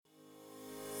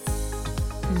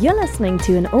You're listening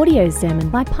to an audio sermon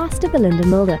by Pastor Belinda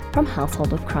Mulder from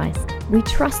Household of Christ. We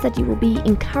trust that you will be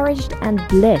encouraged and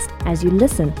blessed as you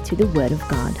listen to the Word of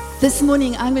God. This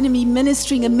morning, I'm going to be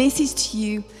ministering a message to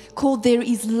you called There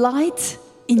is Light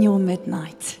in Your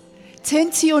Midnight.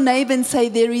 Turn to your neighbor and say,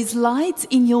 there is light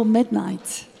in your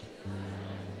midnight.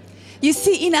 You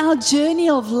see, in our journey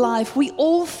of life, we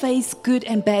all face good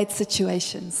and bad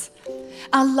situations.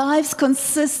 Our lives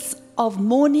consist of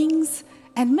mornings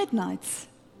and midnights.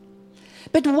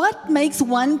 But what makes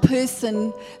one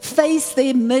person face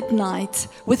their midnight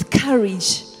with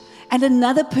courage and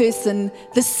another person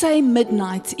the same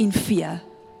midnight in fear?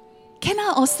 Can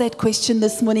I ask that question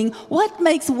this morning? What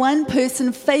makes one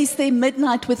person face their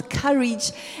midnight with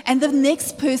courage and the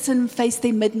next person face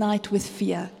their midnight with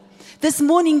fear? This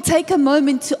morning, take a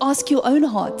moment to ask your own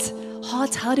heart.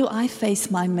 Heart, how do I face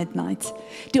my midnight?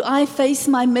 Do I face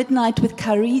my midnight with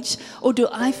courage, or do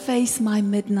I face my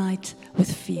midnight with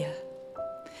fear?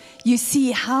 You see,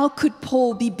 how could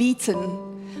Paul be beaten,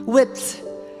 whipped,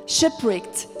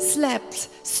 shipwrecked, slapped,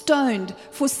 stoned,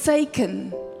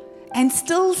 forsaken, and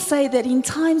still say that in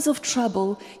times of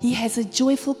trouble, he has a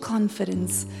joyful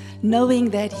confidence,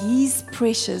 knowing that his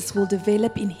precious will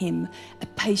develop in him a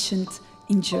patient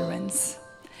endurance.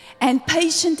 And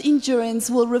patient endurance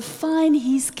will refine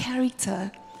his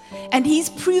character, and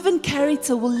his proven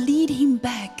character will lead him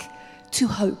back to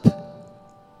hope.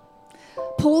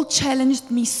 Paul challenged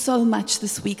me so much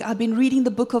this week. I've been reading the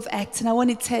book of Acts, and I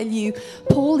want to tell you,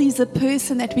 Paul is a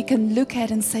person that we can look at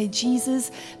and say,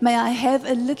 Jesus, may I have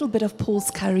a little bit of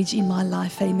Paul's courage in my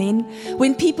life, amen.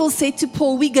 When people said to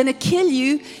Paul, we're going to kill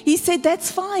you, he said,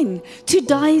 that's fine. To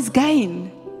die is gain.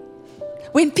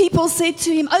 When people said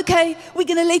to him, okay, we're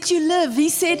going to let you live, he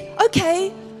said,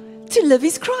 okay, to live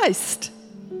is Christ.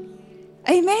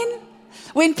 Amen.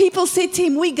 When people said to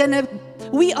him,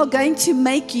 we are going to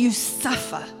make you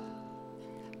suffer,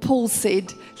 Paul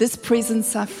said, this present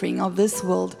suffering of this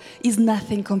world is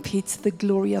nothing compared to the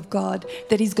glory of God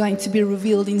that is going to be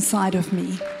revealed inside of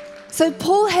me. So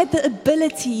Paul had the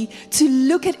ability to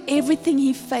look at everything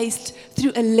he faced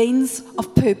through a lens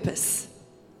of purpose.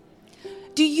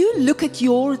 Do you look at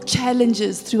your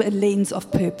challenges through a lens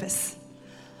of purpose?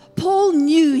 Paul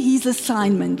knew his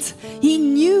assignment. He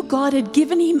knew God had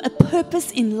given him a purpose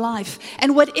in life.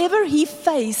 And whatever he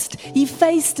faced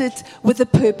it with a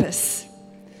purpose.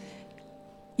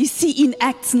 You see, in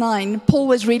Acts 9, Paul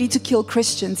was ready to kill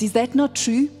Christians. Is that not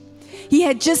true? He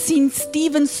had just seen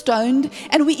Stephen stoned,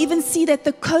 and we even see that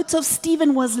the coat of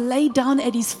Stephen was laid down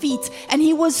at his feet. And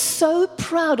he was so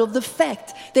proud of the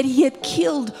fact that he had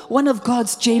killed one of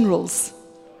God's generals.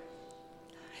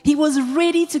 He was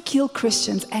ready to kill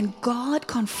Christians, and God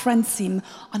confronts him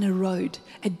on a road,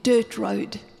 a dirt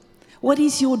road. What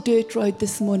is your dirt road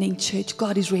this morning, church?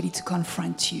 God is ready to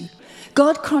confront you.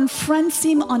 God confronts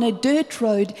him on a dirt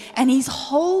road, and his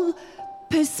whole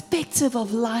perspective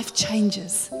of life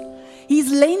changes. His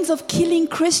lens of killing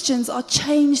Christians are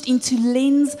changed into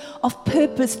lens of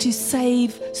purpose to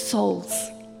save souls.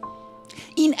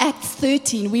 In Acts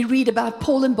 13, we read about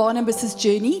Paul and Barnabas'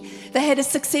 journey. They had a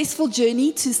successful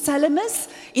journey to Salamis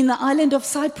in the island of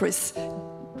Cyprus.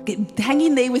 Hang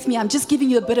in there with me. I'm just giving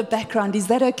you a bit of background. Is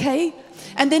that okay?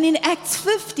 And then in Acts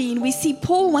 15, we see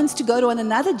Paul wants to go on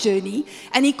another journey,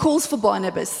 and he calls for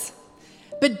Barnabas.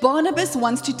 But Barnabas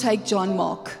wants to take John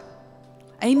Mark.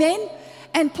 Amen?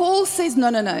 And Paul says,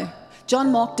 no.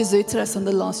 John Mark deserted us on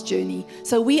the last journey,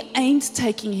 so we ain't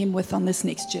taking him with on this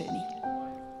next journey.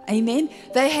 Amen.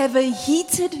 They have a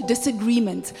heated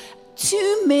disagreement.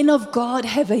 Two men of God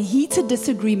have a heated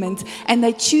disagreement, and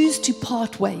they choose to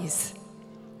part ways.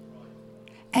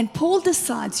 And Paul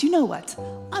decides, you know what?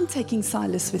 I'm taking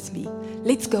Silas with me.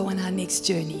 Let's go on our next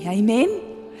journey. Amen.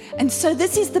 And so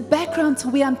this is the background to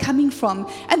where I'm coming from.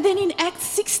 And then in Acts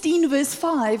 16 verse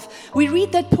 5, we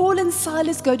read that Paul and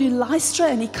Silas go to Lystra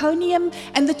and Iconium,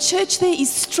 and the church there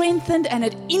is strengthened and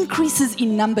it increases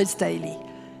in numbers daily.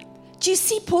 Do you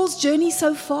see Paul's journey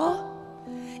so far?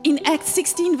 In Acts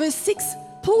 16 verse 6,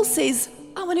 Paul says,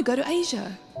 I want to go to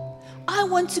Asia. I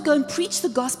want to go and preach the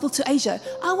gospel to Asia.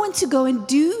 I want to go and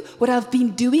do what I've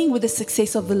been doing with the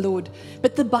success of the Lord.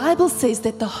 But the Bible says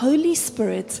that the Holy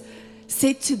Spirit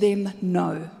said to them,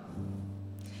 no.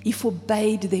 He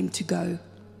forbade them to go.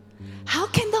 How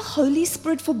can the Holy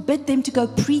Spirit forbid them to go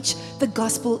preach the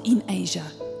gospel in Asia?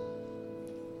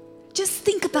 Just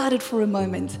think about it for a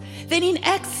moment. Then in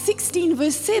Acts 16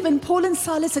 verse 7, Paul and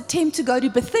Silas attempt to go to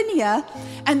Bithynia,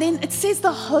 and then it says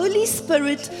the Holy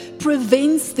Spirit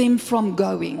prevents them from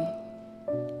going.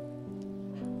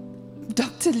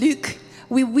 Dr. Luke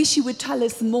we wish He would tell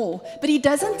us more. But He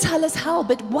doesn't tell us how.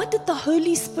 But what did the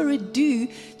Holy Spirit do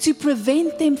to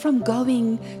prevent them from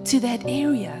going to that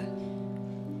area?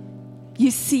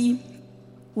 You see,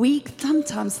 we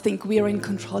sometimes think we are in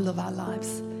control of our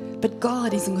lives, but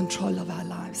God is in control of our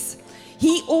lives.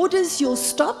 He orders your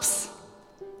stops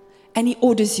and He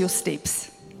orders your steps.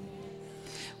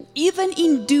 Even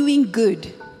in doing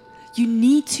good, you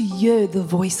need to hear the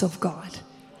voice of God.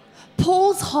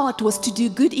 Paul's heart was to do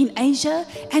good in Asia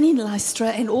and in Lystra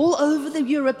and all over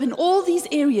Europe and all these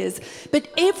areas. But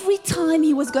every time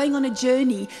he was going on a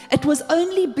journey, it was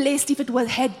only blessed if it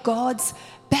had God's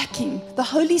backing. The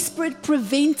Holy Spirit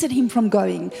prevented him from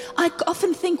going. I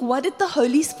often think, what did the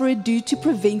Holy Spirit do to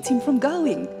prevent him from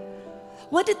going?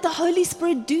 What did the Holy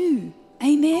Spirit do?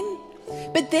 Amen?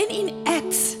 But then in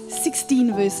Acts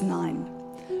 16 verse 9,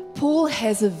 Paul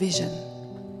has a vision.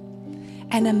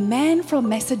 And a man from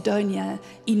Macedonia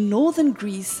in northern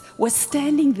Greece was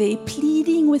standing there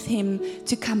pleading with him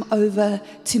to come over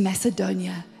to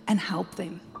Macedonia and help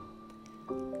them.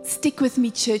 Stick with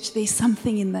me, church, there's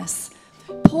something in this.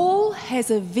 Paul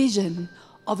has a vision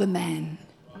of a man.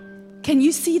 Can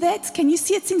you see that? Can you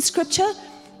see it's in Scripture?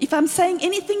 If I'm saying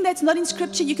anything that's not in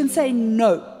Scripture, you can say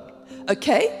no.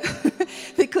 Okay?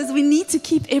 Because we need to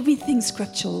keep everything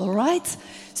scriptural, all right?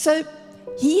 So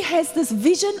he has this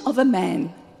vision of a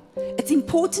man. It's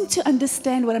important to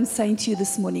understand what I'm saying to you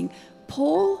this morning.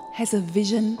 Paul has a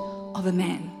vision of a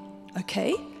man,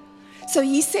 okay? So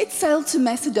he set sail to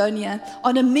Macedonia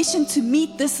on a mission to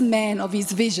meet this man of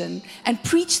his vision and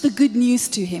preach the good news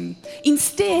to him.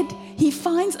 Instead, he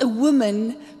finds a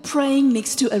woman praying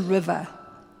next to a river.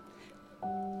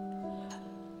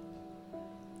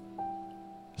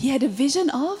 He had a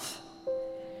vision of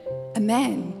a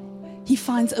man. He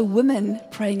finds a woman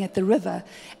praying at the river.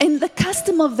 And the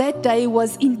custom of that day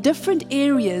was in different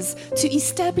areas to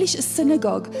establish a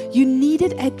synagogue, you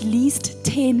needed at least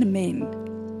 10 men.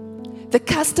 The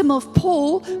custom of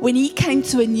Paul, when he came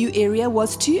to a new area,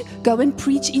 was to go and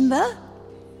preach in the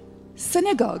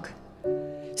synagogue.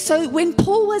 So when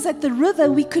Paul was at the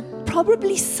river, we could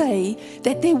probably say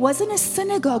that there wasn't a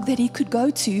synagogue that he could go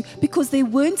to because there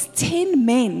weren't 10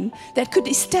 men that could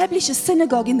establish a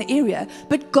synagogue in the area.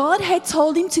 But God had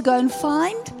told him to go and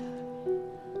find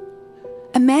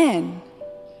a man.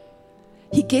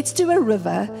 He gets to a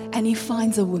river and he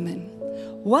finds a woman.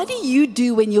 What do you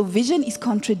do when your vision is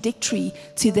contradictory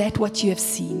to that what you have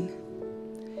seen?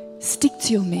 Stick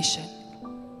to your mission.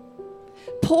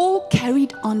 Paul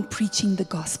carried on preaching the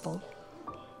gospel.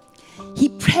 He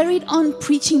carried on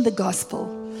preaching the gospel.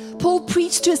 Paul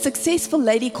preached to a successful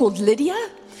lady called Lydia,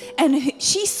 and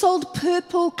she sold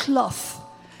purple cloth.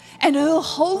 And her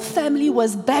whole family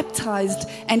was baptized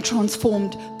and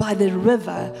transformed by the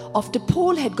river after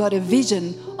Paul had got a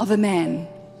vision of a man.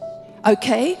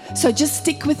 Okay, so just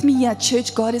stick with me here,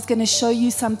 church. God is going to show you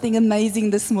something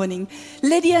amazing this morning.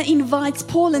 Lydia invites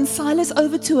Paul and Silas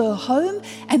over to her home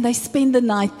and they spend the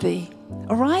night there.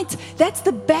 All right, that's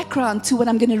the background to what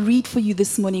I'm going to read for you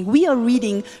this morning. We are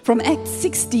reading from Acts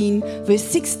 16, verse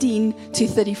 16 to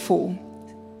 34.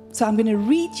 So I'm going to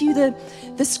read you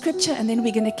the scripture and then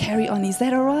we're going to carry on. Is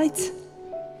that all right?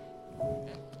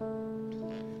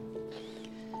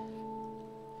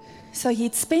 So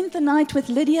he'd spent the night with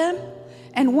Lydia,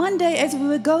 and one day as we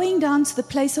were going down to the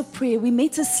place of prayer, we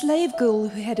met a slave girl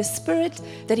who had a spirit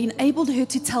that enabled her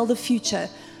to tell the future.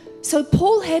 So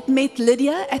Paul had met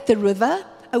Lydia at the river,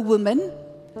 a woman.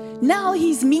 Now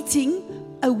he's meeting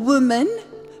a woman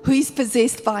who is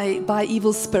possessed by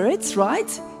evil spirits,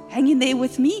 right? Hang in there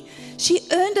with me. She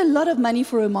earned a lot of money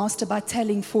for her master by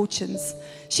telling fortunes.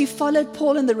 She followed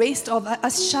Paul and the rest of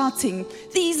us shouting,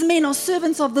 "These men are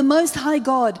servants of the Most High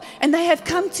God, and they have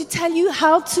come to tell you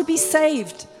how to be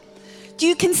saved."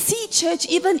 You can see, church,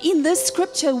 even in this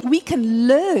scripture, we can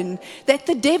learn that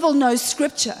the devil knows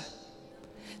scripture.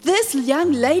 This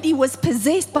young lady was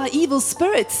possessed by evil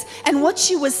spirits, and what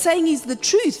she was saying is the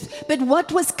truth, but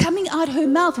what was coming out her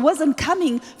mouth wasn't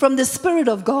coming from the Spirit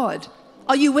of God.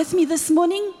 Are you with me this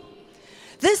morning?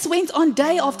 This went on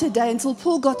day after day until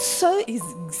Paul got so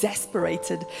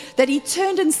exasperated that he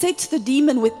turned and said to the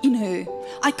demon within her,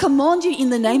 "I command you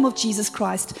in the name of Jesus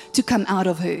Christ to come out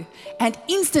of her." And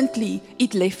instantly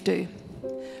it left her.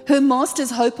 Her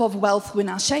master's hope of wealth were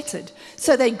now shattered.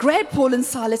 So they grabbed Paul and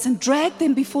Silas and dragged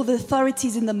them before the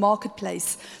authorities in the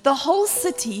marketplace. The whole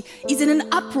city is in an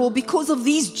uproar because of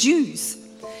these Jews.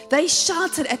 They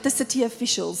shouted at the city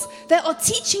officials, "They are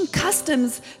teaching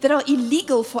customs that are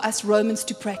illegal for us Romans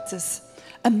to practice."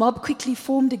 A mob quickly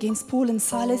formed against Paul and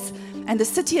Silas, and the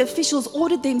city officials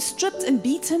ordered them stripped and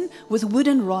beaten with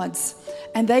wooden rods.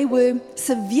 And they were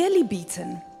severely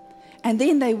beaten. and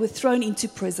then they were thrown into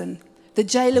prison. The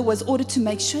jailer was ordered to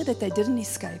make sure that they didn't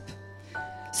escape.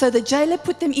 So the jailer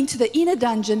put them into the inner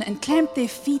dungeon and clamped their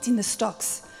feet in the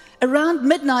stocks. Around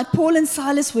midnight, Paul and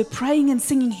Silas were praying and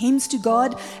singing hymns to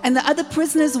God, and the other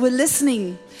prisoners were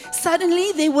listening.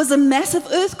 Suddenly, there was a massive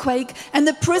earthquake, and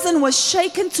the prison was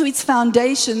shaken to its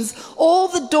foundations. All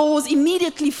the doors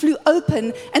immediately flew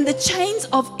open, and the chains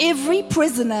of every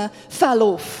prisoner fell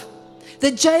off.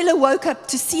 The jailer woke up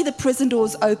to see the prison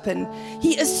doors open.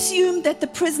 He assumed that the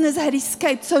prisoners had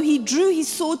escaped, so he drew his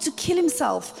sword to kill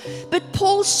himself. But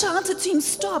Paul shouted to him,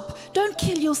 "Stop, don't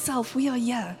kill yourself, we are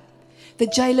here." The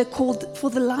jailer called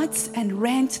for the lights and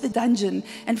ran to the dungeon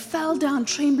and fell down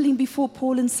trembling before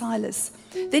Paul and Silas.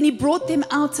 Then he brought them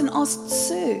out and asked,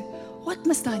 "Sir, what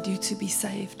must I do to be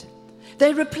saved?"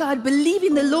 They replied, "Believe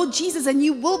in the Lord Jesus and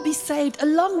you will be saved,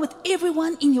 along with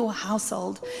everyone in your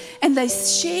household." And they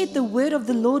shared the word of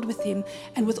the Lord with him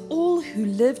and with all who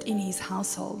lived in his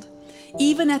household.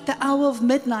 Even at the hour of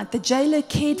midnight, the jailer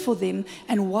cared for them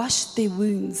and washed their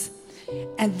wounds.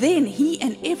 And then he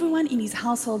and everyone in his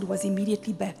household was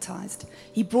immediately baptized.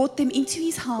 He brought them into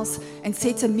his house and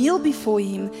set a meal before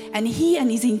him, and he and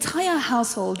his entire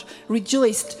household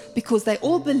rejoiced because they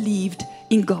all believed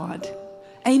in God.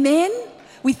 Amen.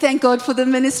 We thank God for the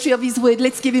ministry of his word.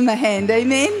 Let's give him a hand.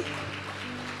 Amen.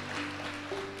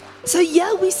 So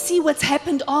here we see what's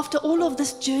happened after all of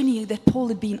this journey that Paul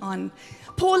had been on.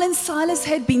 Paul and Silas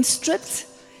had been stripped,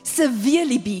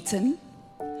 severely beaten,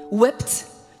 whipped,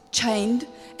 chained,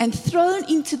 and thrown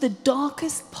into the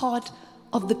darkest part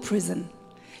of the prison.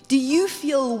 Do you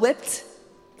feel whipped,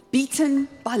 beaten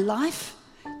by life,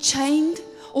 chained,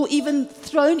 or even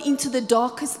thrown into the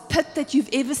darkest pit that you've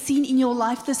ever seen in your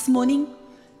life this morning?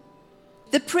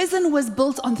 The prison was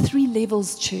built on 3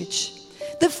 levels, church.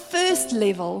 The first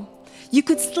level, you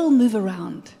could still move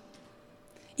around.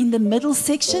 In the middle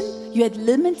section, you had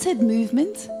limited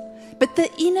movement, but the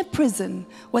inner prison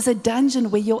was a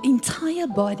dungeon where your entire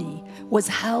body was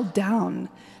held down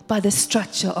by the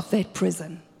structure of that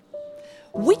prison.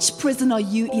 Which prison are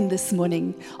you in this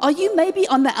morning? Are you maybe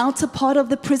on the outer part of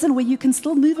the prison where you can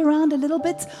still move around a little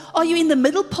bit? Are you in the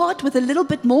middle part with a little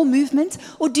bit more movement?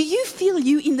 Or do you feel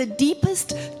you in the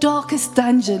deepest, darkest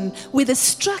dungeon where the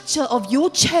structure of your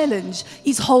challenge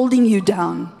is holding you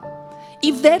down?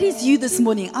 If that is you this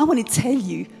morning, I want to tell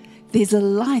you, there's a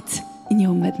light in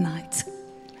your midnight.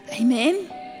 Amen?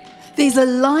 There's a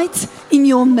light in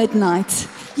your midnight.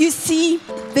 You see,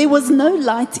 there was no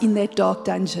light in that dark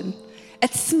dungeon.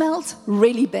 It smelled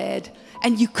really bad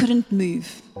and you couldn't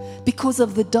move. Because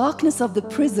of the darkness of the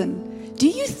prison, do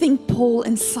you think Paul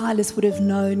and Silas would have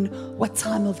known what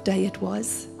time of day it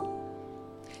was?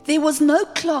 There was no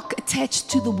clock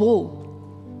attached to the wall.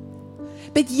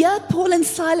 But yet Paul and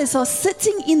Silas are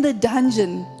sitting in the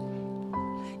dungeon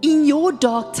in your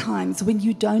dark times when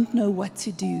you don't know what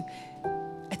to do.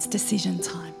 It's decision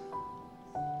time.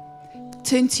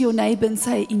 Turn to your neighbor and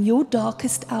say, in your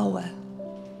darkest hour,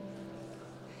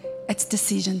 it's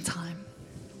decision time.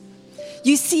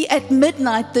 You see, at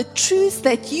midnight, the truths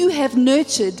that you have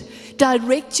nurtured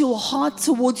direct your heart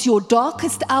towards your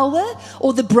darkest hour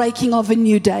or the breaking of a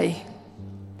new day.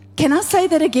 Can I say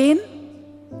that again?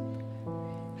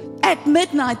 At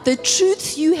midnight, the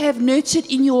truths you have nurtured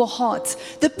in your heart,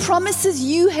 the promises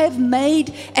you have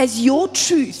made as your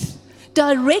truth,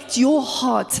 direct your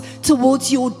heart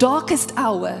towards your darkest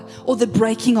hour or the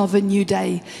breaking of a new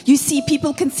day. You see,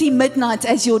 people can see midnight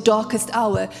as your darkest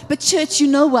hour. But church, you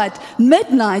know what?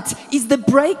 Midnight is the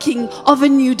breaking of a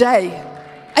new day.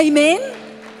 Amen?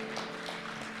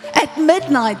 At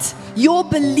midnight, your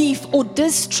belief or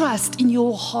distrust in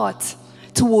your heart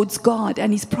towards God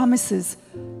and his promises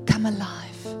come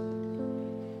alive.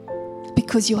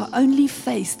 Because you are only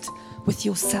faced with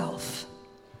yourself.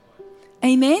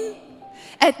 Amen?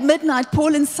 At midnight,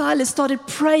 Paul and Silas started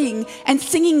praying and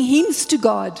singing hymns to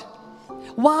God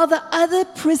while the other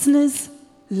prisoners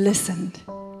listened.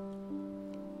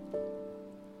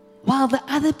 While the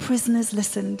other prisoners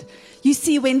listened. You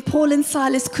see, when Paul and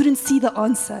Silas couldn't see the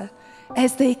answer,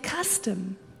 as their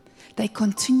custom, they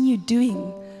continued doing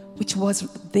which was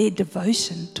their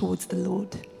devotion towards the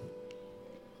Lord.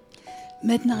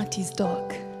 Midnight is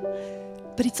dark,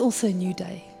 but it's also a new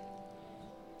day.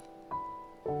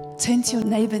 Turn to your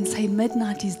neighbor and say,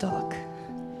 midnight is dark,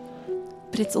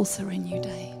 but it's also a new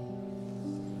day.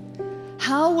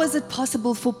 How was it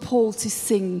possible for Paul to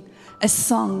sing a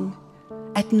song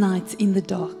at night in the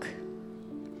dark?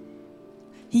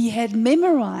 He had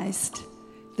memorized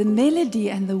the melody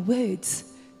and the words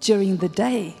during the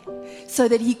day so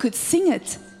that he could sing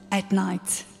it at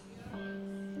night.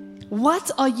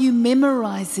 What are you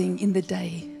memorizing in the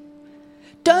day?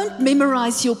 Don't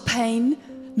memorize your pain,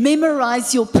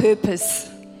 memorize your purpose.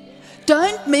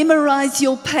 Don't memorize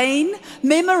your pain,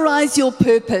 memorize your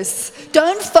purpose.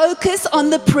 Don't focus on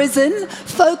the prison,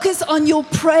 focus on your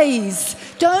praise.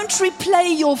 Don't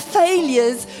replay your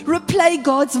failures, replay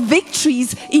God's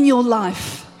victories in your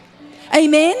life.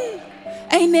 Amen?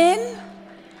 Amen?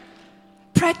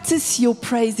 Practice your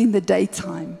praise in the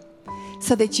daytime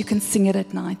so that you can sing it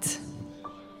at night.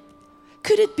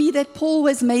 Could it be that Paul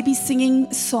was maybe singing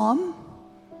a psalm?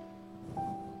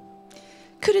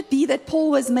 Could it be that Paul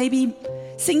was maybe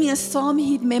singing a psalm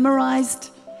he'd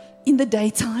memorized in the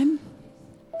daytime?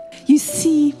 You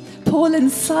see, Paul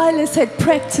and Silas had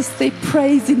practiced their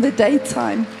praise in the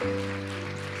daytime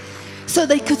so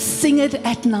they could sing it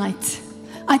at night.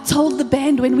 I told the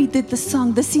band when we did the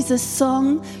song, this is a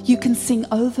song you can sing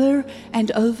over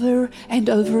and over and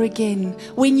over again.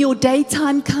 When your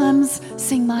daytime comes,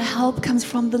 sing my help comes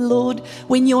from the Lord.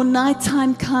 When your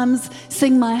nighttime comes,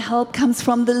 sing my help comes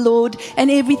from the Lord.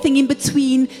 And everything in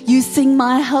between, you sing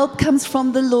my help comes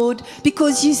from the Lord.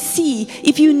 Because you see,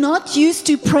 if you're not used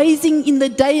to praising in the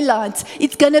daylight,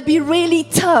 it's going to be really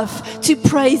tough to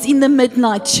praise in the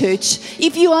midnight church.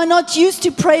 If you are not used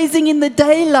to praising in the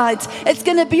daylight, it's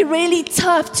going to be really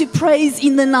tough to praise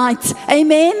in the night.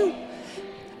 Amen?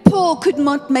 Paul could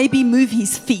not maybe move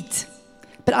his feet,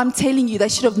 but I'm telling you, they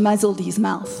should have muzzled his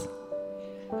mouth.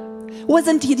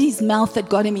 Wasn't it his mouth that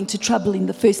got him into trouble in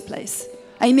the first place?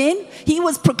 Amen? He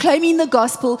was proclaiming the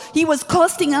gospel, he was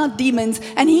casting out demons,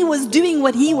 and he was doing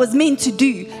what he was meant to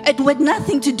do. It had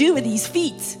nothing to do with his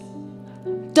feet.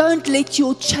 Don't let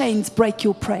your chains break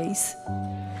your praise.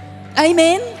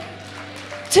 Amen?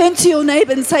 Turn to your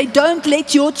neighbor and say, don't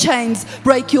let your chains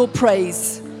break your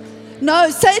praise. No,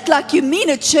 say it like you mean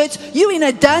it, church. You're in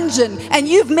a dungeon and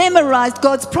you've memorized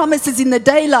God's promises in the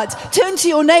daylight. Turn to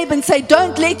your neighbor and say,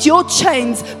 don't let your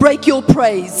chains break your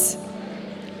praise.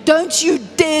 Don't you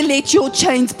dare let your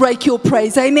chains break your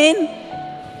praise. Amen?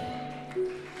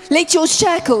 Let your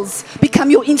shackles become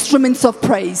your instruments of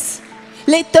praise.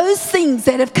 Let those things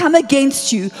that have come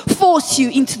against you force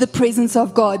you into the presence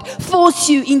of God, force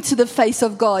you into the face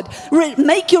of God.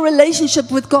 Make your relationship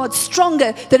with God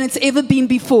stronger than it's ever been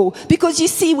before. Because you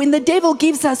see, when the devil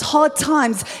gives us hard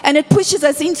times and it pushes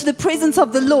us into the presence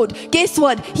of the Lord, guess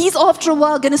what? He's after a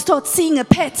while going to start seeing a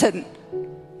pattern.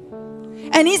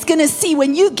 And he's going to see,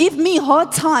 when you give me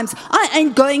hard times, I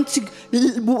ain't going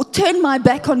to turn my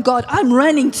back on God. I'm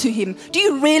running to him. Do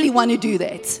you really want to do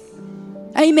that?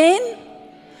 Amen?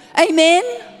 Amen?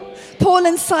 Paul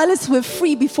and Silas were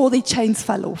free before their chains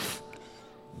fell off.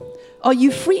 Are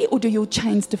you free, or do your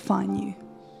chains define you?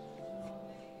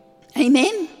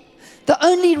 Amen? The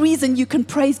only reason you can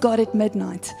praise God at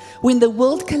midnight when the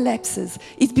world collapses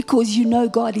is because you know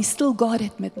God is still God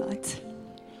at midnight.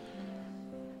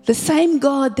 The same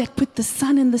God that put the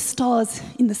sun and the stars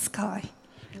in the sky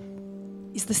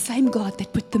is the same God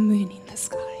that put the moon in the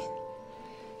sky.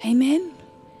 Amen?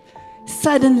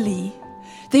 Suddenly,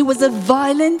 there was a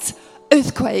violent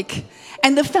earthquake,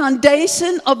 and the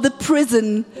foundation of the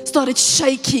prison started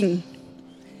shaking.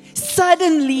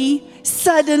 Suddenly.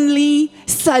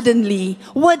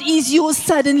 What is your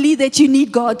suddenly that you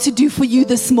need God to do for you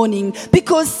this morning?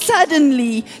 Because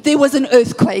suddenly there was an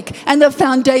earthquake, and the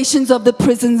foundations of the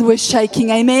prisons were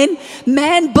shaking. Amen?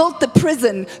 Man built the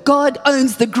prison. God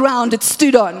owns the ground it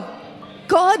stood on.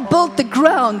 God built the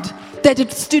ground that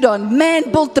it stood on.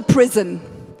 Man built the prison.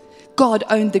 God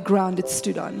owned the ground it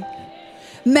stood on.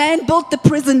 Man built the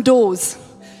prison doors.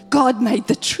 God made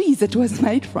the trees it was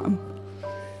made from.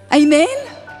 Amen?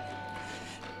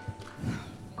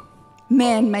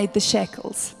 Man made the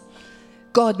shackles.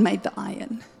 God made the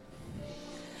iron.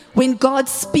 When God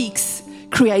speaks,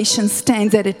 creation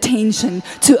stands at attention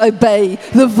to obey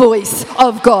the voice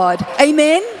of God.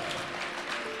 Amen?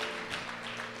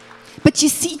 But you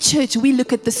see, church, we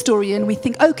look at the story and we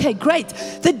think, okay, great.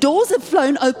 The doors have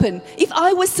flown open. If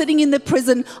I was sitting in the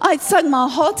prison, I'd sung my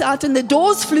heart out and the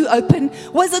doors flew open.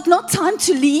 Was it not time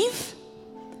to leave?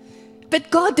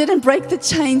 But God didn't break the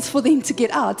chains for them to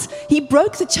get out. He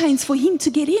broke the chains for him to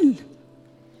get in.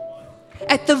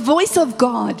 At the voice of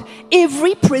God,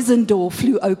 every prison door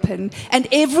flew open and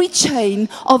every chain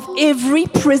of every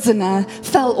prisoner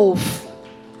fell off.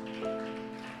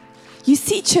 You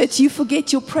see, church, you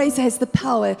forget your praise has the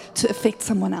power to affect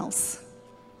someone else.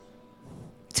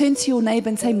 Turn to your neighbor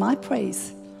and say, my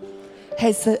praise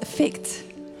has the effect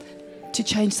to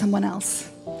change someone else.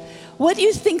 What do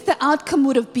you think the outcome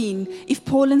would have been if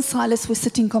Paul and Silas were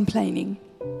sitting complaining?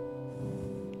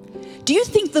 Do you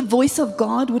think the voice of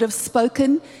God would have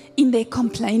spoken in their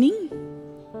complaining?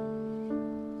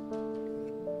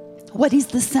 What is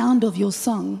the sound of your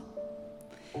song?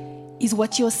 Is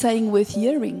what you're saying worth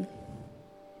hearing?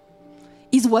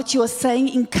 Is what you're saying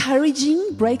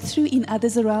encouraging breakthrough in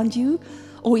others around you,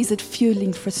 or is it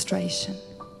fueling frustration?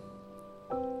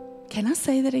 Can I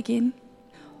say that again?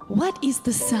 What is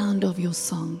the sound of your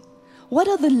song? What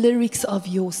are the lyrics of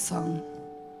your song?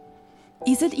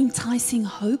 Is it enticing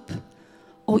hope,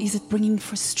 or is it bringing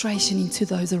frustration into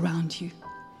those around you?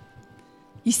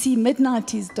 You see,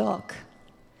 midnight is dark,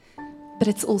 but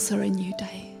it's also a new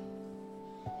day.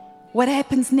 What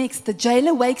happens next? The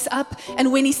jailer wakes up,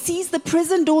 and when he sees the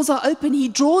prison doors are open, he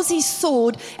draws his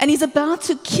sword and he's about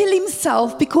to kill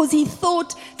himself because he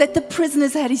thought that the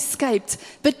prisoners had escaped.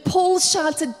 But Paul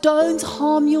shouted, "Don't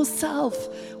harm yourself.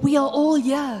 We are all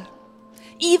here."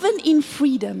 Even in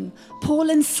freedom, Paul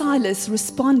and Silas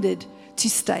responded to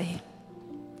stay.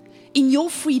 In your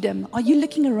freedom, are you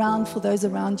looking around for those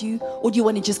around you, or do you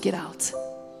want to just get out?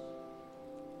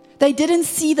 They didn't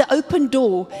see the open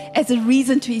door as a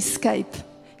reason to escape.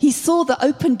 He saw the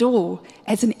open door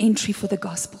as an entry for the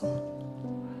gospel.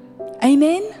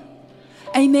 Amen?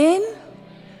 Amen?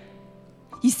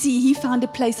 You see, he found a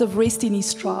place of rest in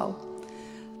his trial.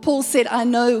 Paul said, "I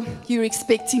know you're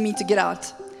expecting me to get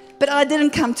out, but I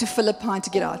didn't come to Philippi to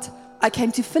get out. I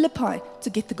came to Philippi to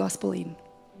get the gospel in."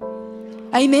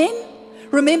 Amen?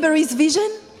 Remember his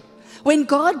vision? When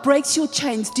God breaks your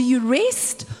chains, do you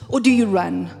rest or do you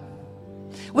run?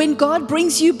 When God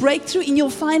brings you breakthrough in your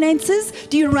finances,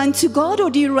 do you run to God or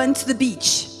do you run to the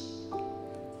beach?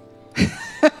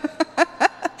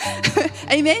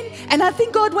 Amen? And I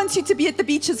think God wants you to be at the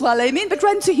beach as well. Amen? But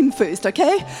run to Him first,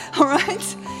 okay? All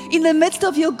right? In the midst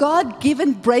of your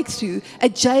God-given breakthrough, a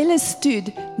jailer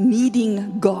stood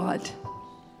needing God.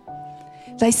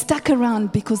 They stuck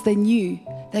around because they knew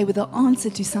they were the answer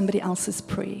to somebody else's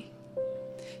prayer.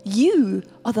 You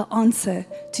are the answer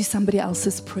to somebody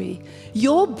else's prayer.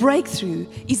 Your breakthrough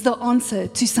is the answer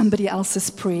to somebody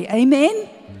else's prayer. Amen?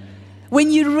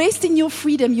 When you rest in your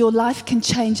freedom, your life can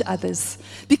change others,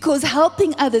 because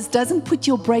helping others doesn't put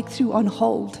your breakthrough on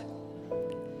hold.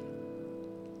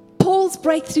 Paul's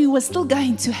breakthrough was still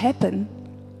going to happen,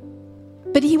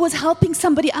 but he was helping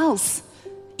somebody else.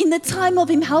 In the time of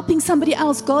him helping somebody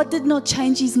else, God did not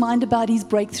change his mind about his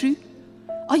breakthrough.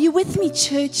 Are you with me,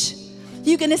 church?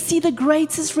 You're going to see the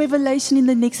greatest revelation in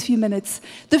the next few minutes.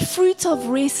 The fruit of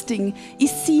resting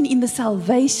is seen in the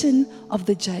salvation of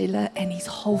the jailer and his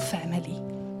whole family.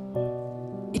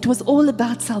 It was all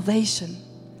about salvation.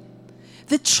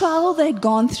 The trial they'd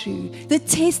gone through, the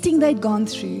testing they'd gone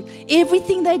through,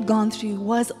 everything they'd gone through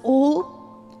was all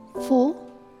for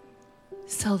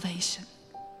salvation.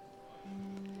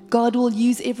 God will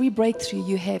use every breakthrough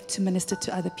you have to minister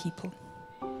to other people.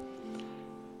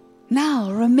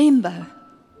 Now, remember,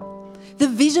 the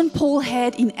vision Paul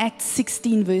had in Acts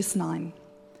 16, verse 9.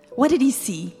 What did he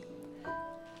see?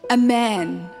 A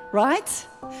man, right?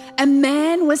 A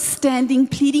man was standing,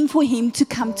 pleading for him to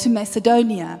come to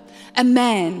Macedonia. A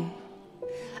man.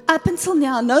 Up until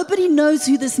now, nobody knows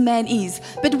who this man is.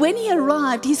 But when he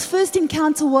arrived, his first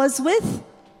encounter was with?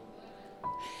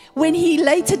 When he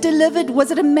later delivered,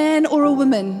 was it a man or a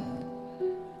woman?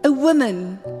 A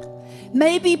woman.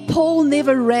 Maybe Paul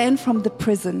never ran from the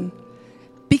prison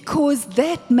because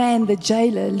that man, the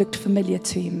jailer, looked familiar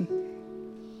to him.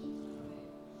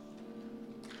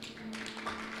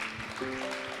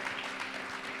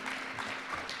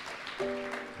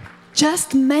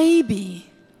 Just maybe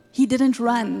he didn't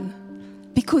run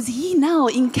because he now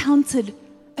encountered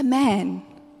a man,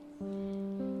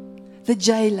 the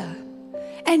jailer.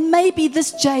 And maybe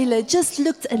this jailer just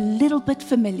looked a little bit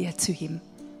familiar to him.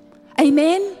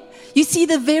 Amen? You see,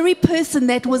 the very person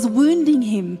that was wounding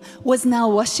him was now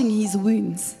washing his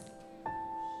wounds.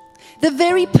 The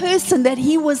very person that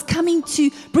he was coming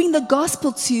to bring the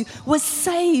gospel to was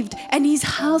saved, and his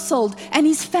household and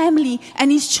his family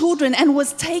and his children, and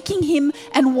was taking him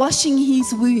and washing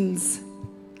his wounds.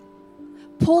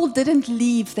 Paul didn't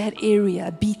leave that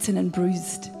area beaten and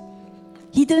bruised.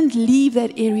 He didn't leave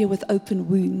that area with open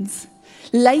wounds.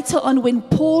 Later on, when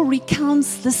Paul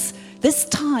recounts this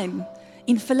time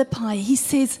in Philippi, he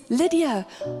says, "Lydia,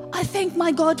 I thank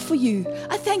my God for you.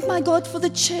 I thank my God for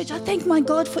the church. I thank my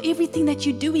God for everything that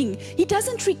you're doing." He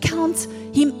doesn't recount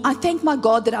him, "I thank my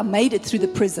God that I made it through the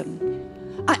prison.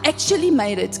 I actually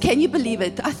made it. Can you believe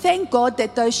it? I thank God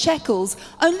that those shackles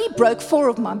only broke 4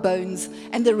 of my bones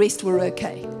and the rest were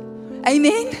okay."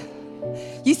 Amen?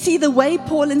 You see, the way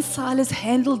Paul and Silas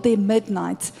handled their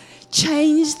midnight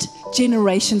changed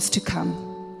generations to come.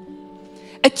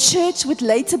 A church would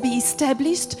later be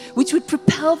established, which would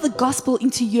propel the gospel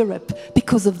into Europe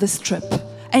because of this trip.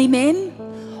 Amen?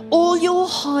 All your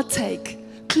heartache,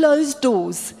 closed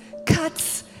doors,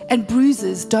 cuts, and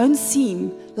bruises don't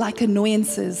seem like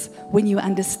annoyances when you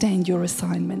understand your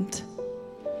assignment.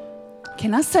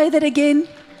 Can I say that again?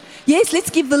 Yes, let's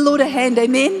give the Lord a hand,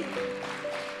 amen?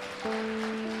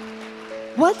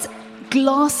 What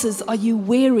glasses are you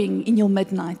wearing in your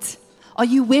midnight? Are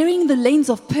you wearing the lens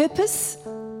of purpose?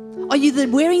 Are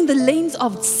you wearing the lens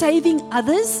of saving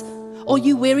others? Or are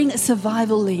you wearing a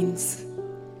survival lens?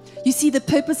 You see, the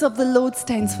purpose of the Lord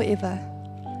stands forever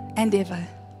and ever.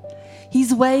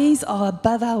 His ways are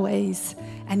above our ways,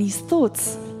 and His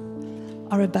thoughts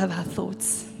are above our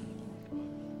thoughts.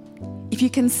 If you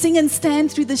can sing and stand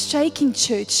through the shaking,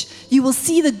 church, you will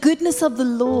see the goodness of the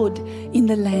Lord in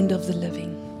the land of the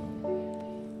living.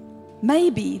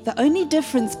 Maybe the only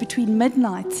difference between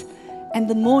midnight and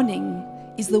the morning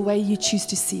is the way you choose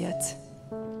to see it.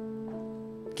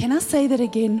 Can I say that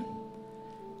again?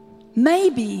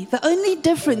 Maybe the only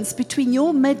difference between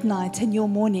your midnight and your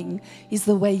morning is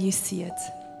the way you see it.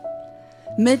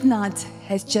 Midnight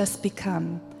has just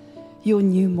become your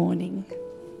new morning.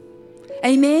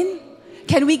 Amen?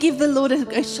 Can we give the Lord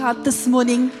a shout this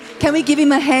morning? Can we give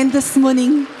Him a hand this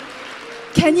morning?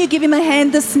 Can you give Him a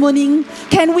hand this morning?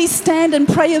 Can we stand and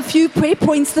pray a few prayer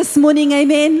points this morning?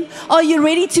 Amen. Are you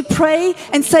ready to pray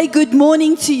and say good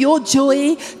morning to your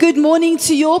joy? Good morning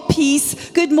to your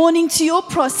peace? Good morning to your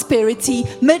prosperity?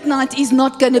 Midnight is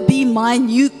not going to be my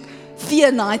new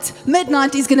fear night.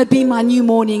 Midnight is going to be my new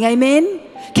morning. Amen.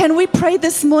 Can we pray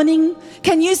this morning?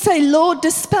 Can you say, Lord,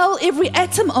 dispel every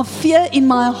atom of fear in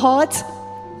my heart?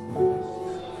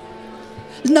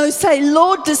 No, say,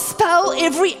 Lord, dispel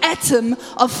every atom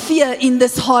of fear in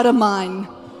this heart of mine.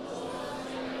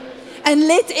 And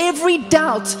let every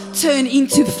doubt turn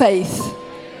into faith.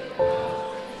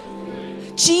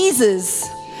 Jesus,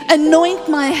 anoint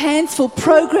my hands for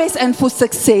progress and for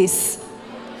success.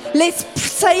 Let's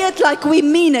say it like we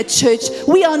mean it, church.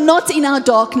 We are not in our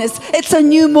darkness. It's a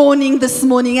new morning this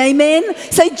morning. Amen.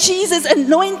 Say, Jesus,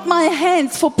 anoint my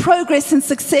hands for progress and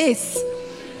success.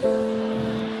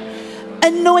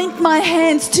 Anoint my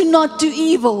hands to not do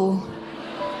evil.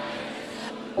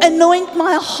 Anoint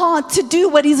my heart to do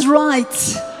what is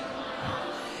right.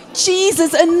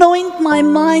 Jesus, anoint my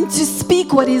mind to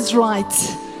speak what is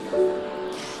right.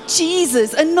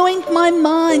 Jesus, anoint my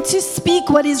mind to speak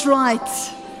what is right.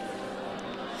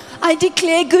 I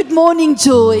declare good morning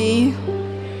joy.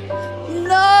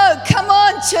 No, come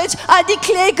on, church. I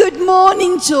declare good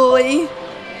morning joy.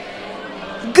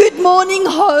 Good morning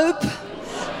hope.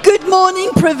 Good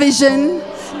morning provision.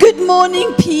 Good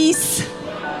morning peace.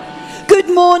 Good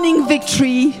morning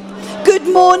victory. Good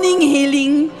morning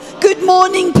healing. Good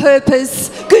morning purpose.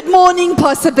 Good morning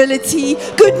possibility.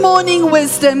 Good morning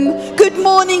wisdom. Good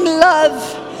morning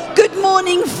love. Good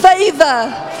morning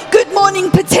favor. Good morning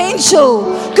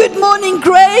potential. Good morning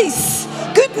grace.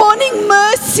 Good morning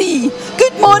mercy.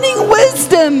 Good morning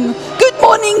wisdom. Good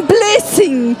morning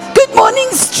blessing. Good morning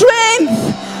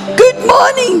strength. Good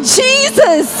morning,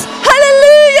 Jesus.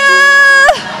 Hallelujah.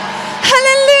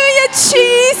 Hallelujah,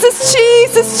 Jesus,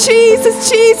 Jesus, Jesus,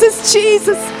 Jesus,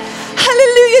 Jesus.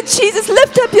 Hallelujah, Jesus.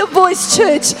 Lift up your voice,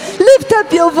 church. Lift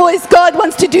up your voice. God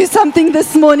wants to do something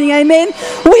this morning. Amen.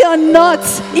 We are not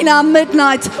in our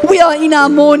midnight. We are in our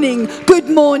morning. Good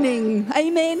morning.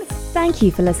 Amen. Thank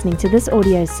you for listening to this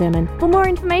audio sermon. For more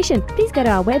information, please go to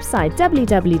our website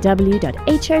www.hoc.org.za.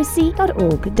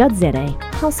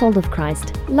 Household of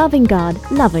Christ, loving God,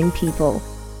 loving people.